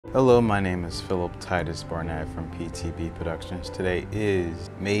Hello, my name is Philip Titus Barnett from PTB Productions. Today is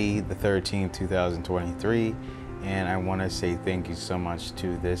May the 13th, 2023, and I want to say thank you so much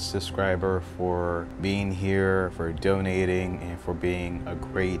to this subscriber for being here, for donating, and for being a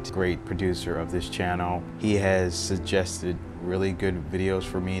great producer of this channel. He has suggested really good videos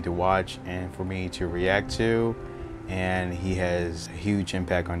for me to watch and for me to react to, and he has a huge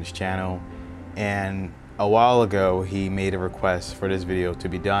impact on this channel. And a while ago, he made a request for this video to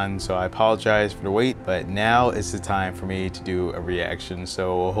be done, so I apologize for the wait, but now it's the time for me to do a reaction.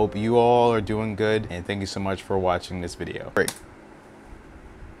 So I hope you all are doing good, and thank you so much for watching this video. Great.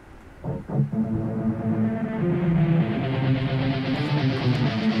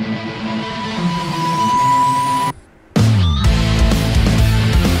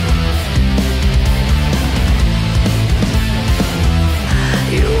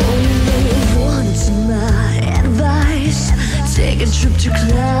 Take a trip to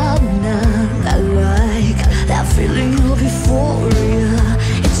Cloud9. I like that feeling of euphoria.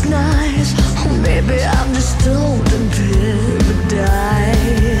 It's nice, or maybe I'm just old in paradise.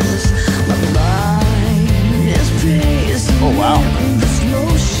 My mind is pacing. Oh wow! This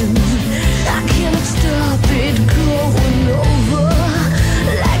motion, I cannot stop it going over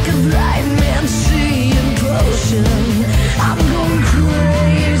like a blind man seeing potion. I'm going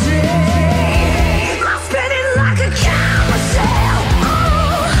crazy. I'm spinning like a carousel.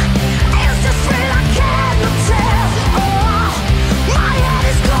 Oh, it's the thrill I cannot tell. Oh, my head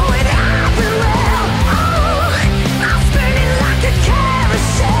is going everywhere. Oh, I'm spinning like a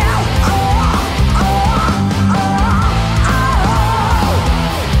carousel. Oh, oh, oh,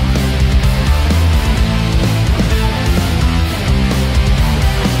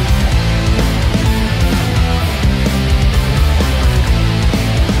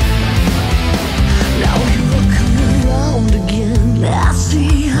 Now you're coming around again. I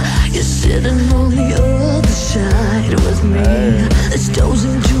see you're sitting on the other side with me. It's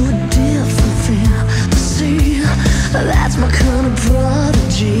dozing to a different fantasy. That's my kind of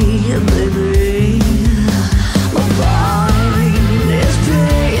prodigy, baby. My mind is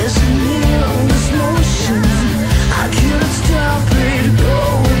pacing in this motion. I can't stop it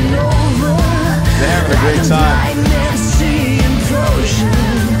going over. They're having a great time.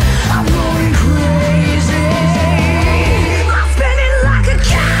 I'm going crazy. I'm spinning like a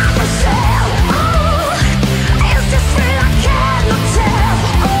carousel. Oh, it's the thrill I cannot tell.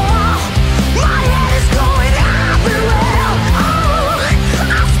 Oh, my head is going everywhere. Oh,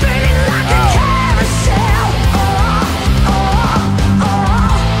 I'm spinning like a carousel. Oh, oh, oh,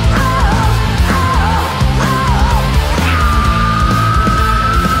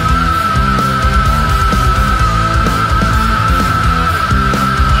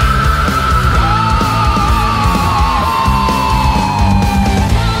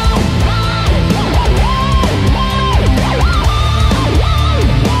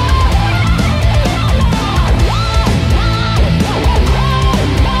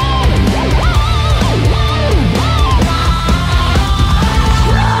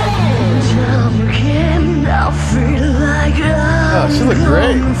 Oh, she looked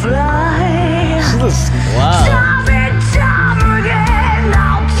great. She looks, wow.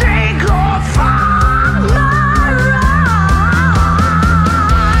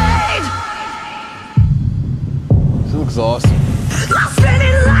 She looks awesome. I'm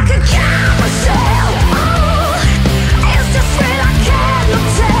spinning like a carousel. Oh, it's the thrill I cannot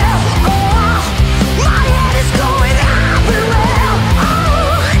tell. Oh, my head is going everywhere.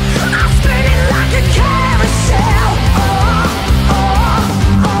 Oh, I'm spinning like a carousel. Oh,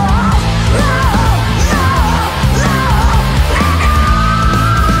 oh, oh,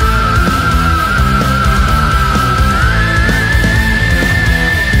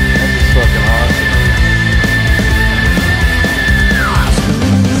 That's fucking awesome.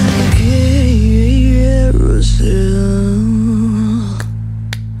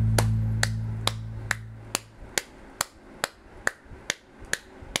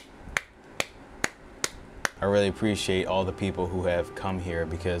 I really appreciate all the people who have come here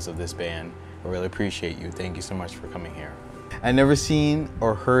because of this band. I really appreciate you. Thank you so much for coming here. I've never seen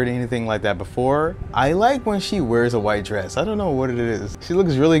or heard anything like that before. I like when she wears a white dress. I don't know what it is. She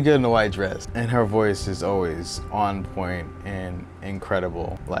looks really good in a white dress. And her voice is always on point and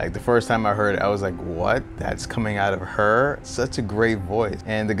incredible. Like the first time I heard it, I was like, what? That's coming out of her? Such a great voice.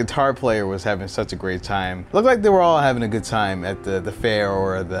 And the guitar player was having such a great time. Looked like they were all having a good time at the fair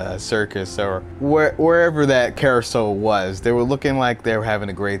or the circus or wherever that carousel was. They were looking like they were having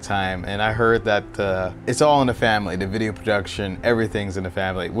a great time. And I heard that it's all in the family, the video production production, everything's in the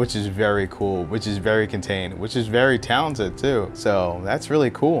family, which is very cool, which is very contained, which is very talented too. So that's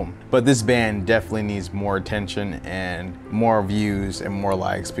really cool. But this band definitely needs more attention and more views and more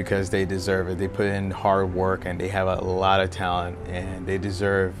likes because they deserve it. They put in hard work and they have a lot of talent and they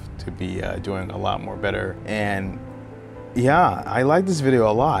deserve to be doing a lot more better. And yeah, I like this video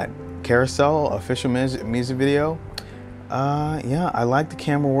a lot. Carousel official music video. Yeah, I like the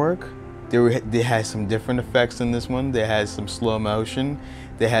camera work. They had some different effects in this one. They had some slow motion.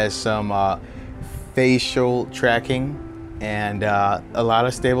 They had some facial tracking and a lot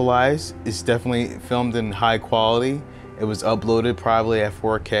of stabilized. It's definitely filmed in high quality. It was uploaded probably at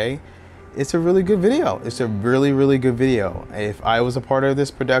 4K. It's a really good video. It's a really, really good video. If I was a part of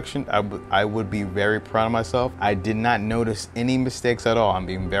this production, I would be very proud of myself. I did not notice any mistakes at all. I'm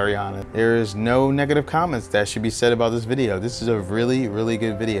being very honest. There's no negative comments that should be said about this video. This is a really, really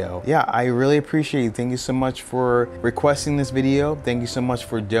good video. Yeah, I really appreciate it. Thank you so much for requesting this video. Thank you so much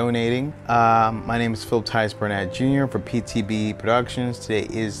for donating. My name is Barnett Jr. for PTB Productions.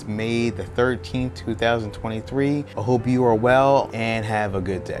 Today is May the 13th, 2023. I hope you are well and have a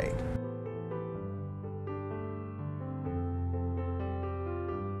good day.